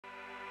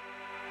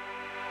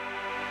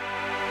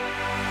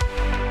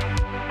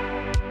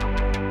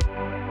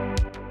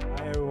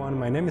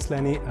name is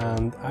Lenny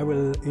and I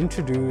will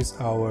introduce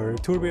our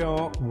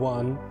Tourbillon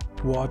 1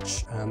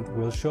 watch and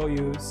will show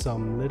you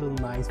some little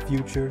nice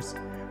features.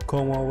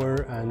 Come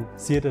over and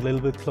see it a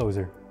little bit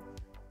closer.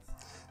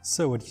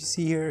 So what you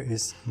see here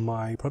is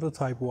my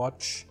prototype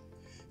watch.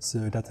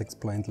 So that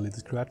explains the little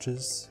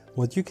scratches.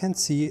 What you can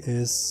see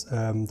is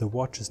the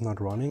watch is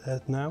not running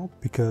now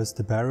because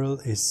the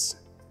barrel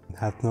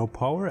had no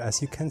power,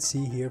 as you can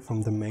see here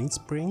from the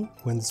mainspring.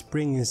 When the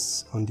spring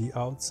is on the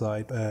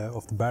outside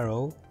of the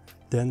barrel,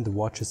 then the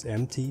watch is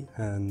empty,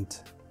 and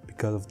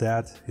because of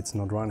that it's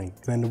not running.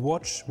 When the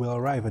watch will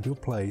arrive at your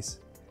place,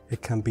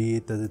 it can be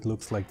that it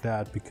looks like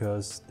that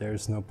because there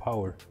is no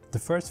power. The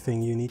first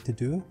thing you need to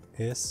do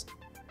is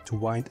to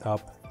wind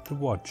up the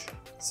watch.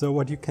 So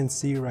what you can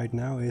see right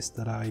now is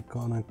that I'm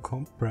gonna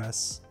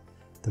compress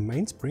the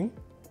mainspring.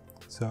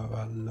 So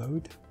I'll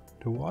load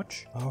the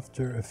watch.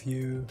 After a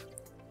few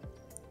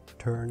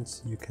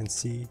turns you can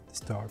see the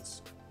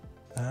starts,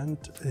 and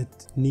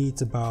it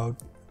needs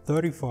about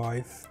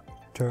 35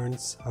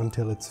 turns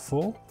until it's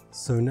full.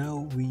 So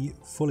now we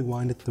fully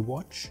winded the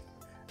watch,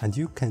 and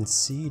you can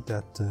see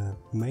that the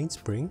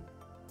mainspring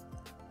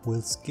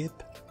will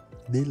skip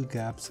little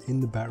gaps in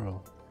the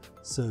barrel.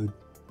 So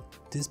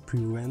this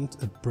prevents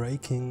a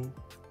breaking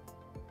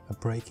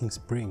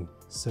spring,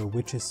 so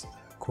which is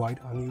quite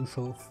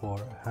unusual for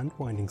hand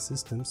winding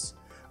systems,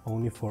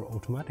 only for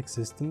automatic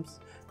systems,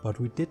 but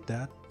we did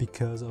that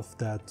because of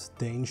that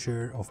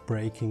danger of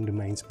breaking the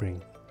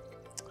mainspring.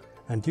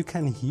 And you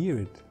can hear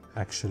it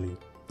actually,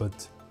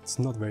 but it's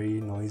not very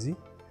noisy,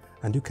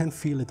 and you can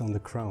feel it on the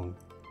crown.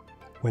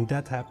 When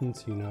that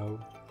happens, you know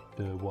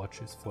the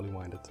watch is fully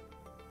winded.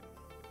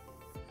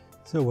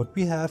 So what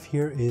we have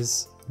here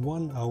is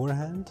 1 hour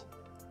hand,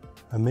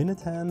 a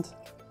minute hand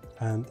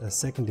and a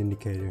second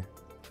indicator.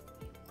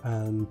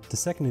 And the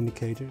second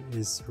indicator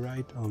is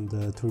right on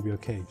the Tourbillon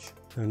cage.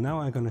 So now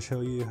I'm gonna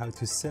show you how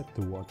to set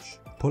the watch.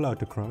 Pull out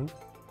the crown,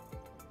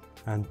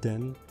 and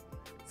then,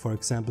 for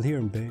example, here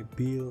in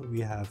Beal we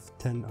have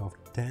 10 of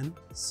 10.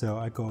 So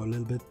I go a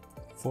little bit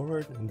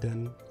forward and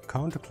then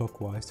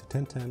counterclockwise to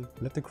 10-10,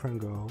 let the crown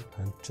go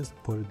and just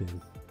put it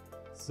in.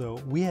 So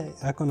we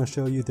are gonna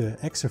show you the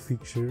extra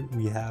feature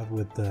we have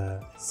with the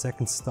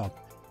second stop.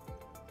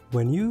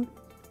 When you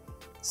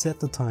set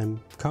the time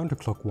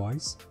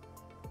counterclockwise,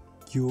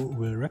 you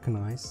will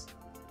recognize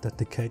that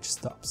the cage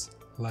stops,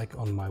 like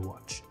on my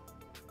watch.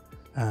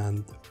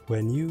 And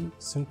when you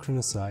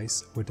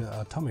synchronize with the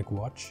atomic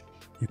watch,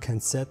 you can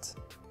set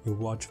your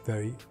watch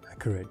very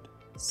accurate.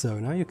 So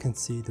now you can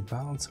see the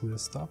balance wheel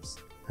stops,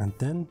 and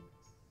then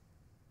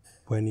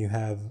when you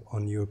have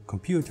on your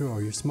computer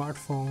or your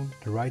smartphone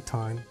the right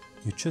time,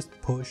 you just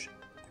push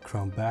the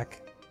crown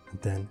back and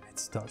then it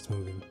starts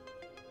moving.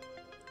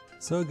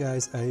 So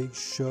guys, I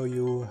show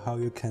you how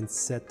you can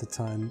set the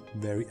time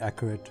very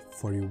accurate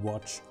for your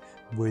watch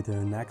with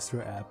an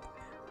extra app.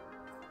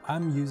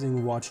 I'm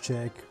using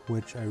WatchCheck,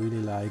 which I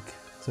really like.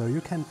 So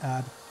you can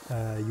add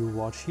your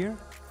watch here.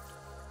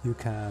 You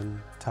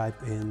can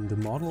type in the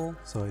model.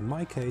 So in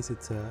my case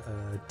it's a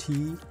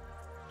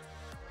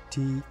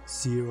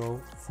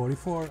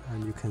T044,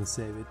 and you can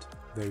save it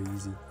very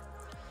easy.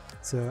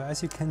 So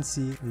as you can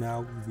see,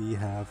 now we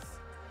have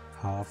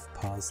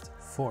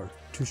 4:30.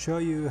 To show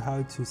you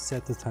how to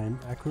set the time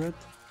accurate,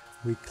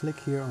 we click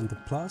here on the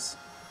plus,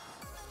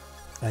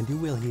 and you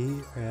will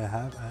here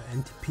have an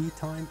NTP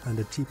time and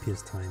a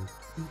GPS time.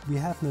 We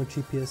have no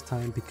GPS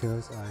time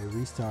because I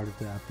restarted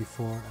the app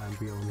before, and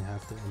we only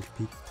have the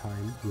NTP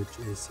time, which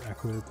is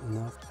accurate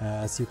enough.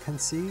 As you can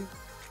see,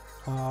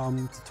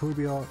 the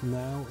Tourbillon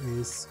now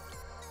is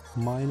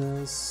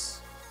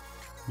minus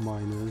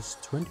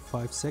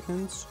 25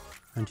 seconds,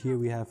 and here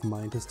we have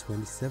minus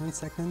 27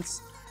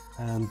 seconds.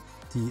 And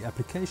the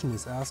application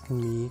is asking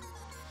me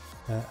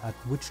at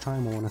which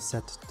time I want to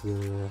set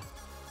the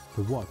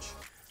watch.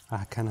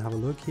 I can have a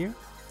look here,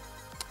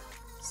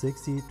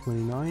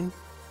 60:29,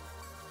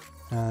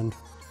 and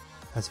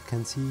as you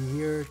can see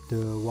here,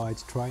 the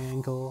white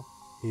triangle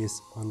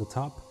is on the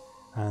top,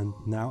 and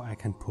now I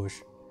can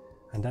push,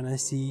 and then I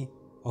see,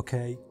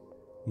 okay,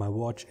 my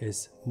watch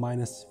is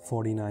minus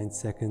 49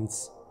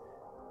 seconds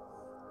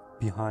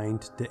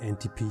behind the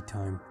NTP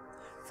time.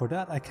 For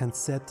that I can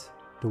set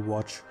the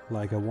watch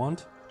like I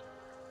want,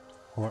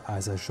 or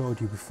as I showed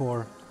you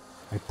before,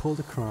 I pull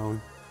the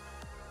crown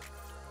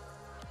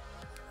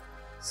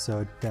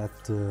so that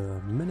the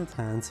minute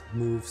hand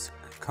moves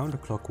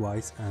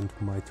counterclockwise and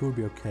my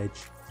Tourbillon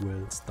cage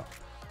will stop.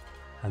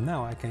 And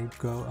now I can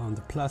go on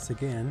the plus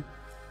again,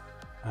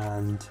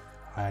 and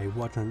I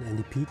watch on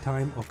NDP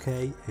time.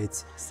 Okay,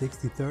 it's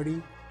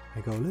 60:30.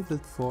 I go a little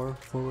bit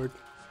forward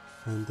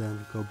and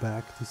then go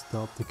back to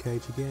stop the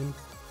cage again.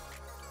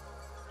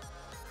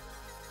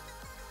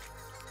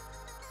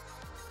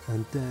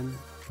 And then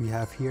we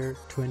have here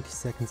 20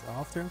 seconds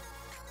after,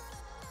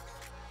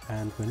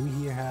 and when we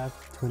here have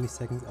 20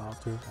 seconds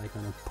after, I'm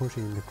gonna push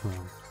in the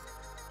crown.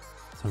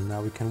 So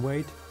now we can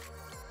wait.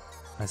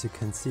 As you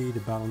can see, the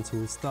balance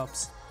wheel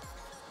stops,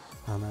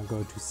 and I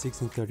go to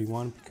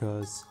 16:31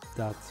 because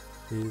that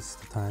is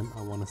the time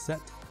I want to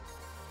set.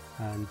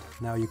 And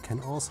now you can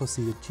also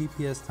see the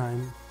GPS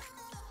time,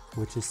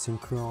 which is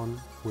synchron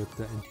with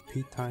the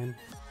NTP time.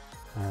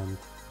 And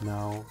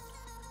now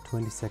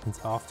 20 seconds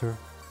after,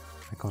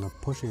 I'm gonna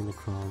push in the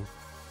chron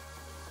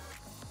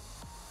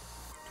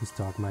to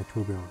start my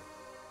tourbillon.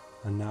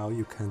 And now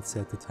you can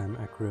set the time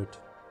accurate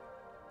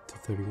to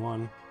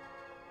 31,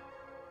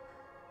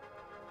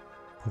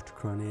 push the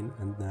chron in,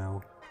 and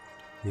now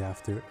you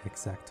have the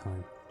exact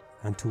time.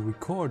 And to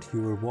record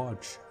your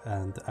watch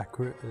and the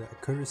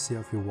accuracy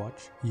of your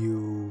watch,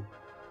 you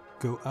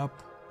go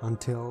up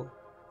until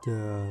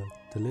the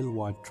little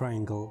white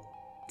triangle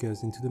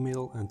goes into the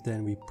middle, and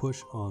then we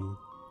push on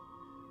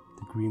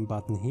the green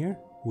button here,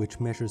 which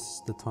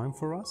measures the time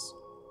for us.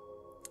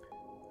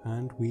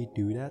 And we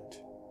do that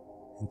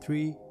in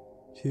 3,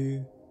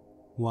 2,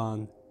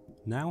 1,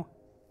 now.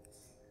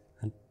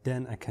 And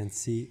then I can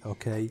see,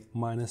 okay,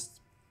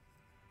 minus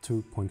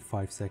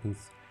 2.5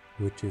 seconds,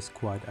 which is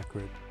quite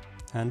accurate.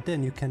 And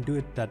then you can do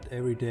it that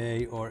every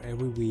day or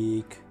every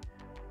week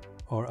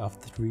or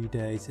after 3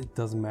 days, it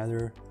doesn't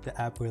matter. The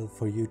app will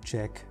for you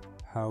check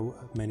how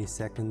many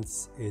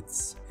seconds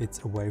it's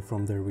away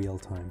from the real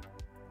time.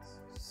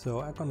 So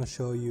I'm gonna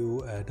show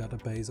you a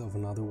database of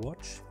another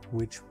watch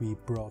which we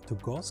brought to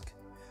GOSC,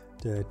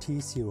 the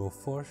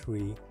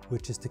T043,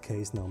 which is the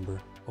case number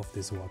of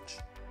this watch.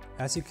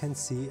 As you can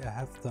see, I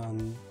have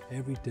done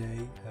every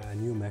day a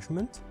new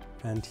measurement,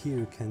 and here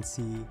you can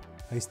see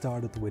I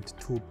started with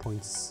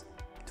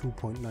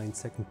 2.9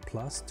 seconds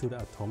plus to the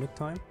atomic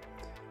time,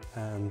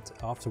 and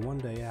after 1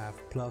 day I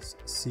have plus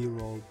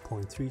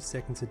 0.3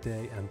 seconds a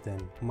day and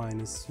then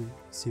minus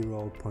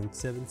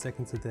 0.7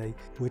 seconds a day,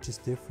 which is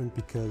different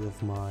because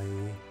of my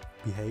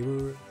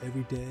behavior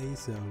every day.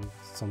 So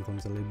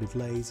sometimes a little bit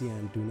lazy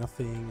and do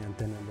nothing, and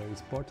then I'm very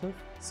sportive,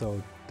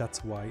 so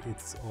that's why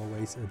it's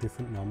always a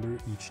different number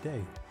each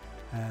day.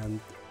 And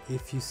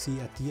if you see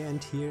at the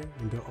end here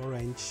in the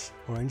orange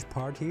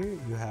part here,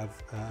 you have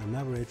an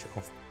average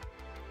of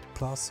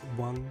plus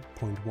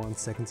 1.1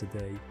 seconds a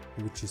day,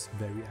 which is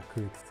very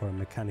accurate for a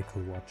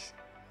mechanical watch.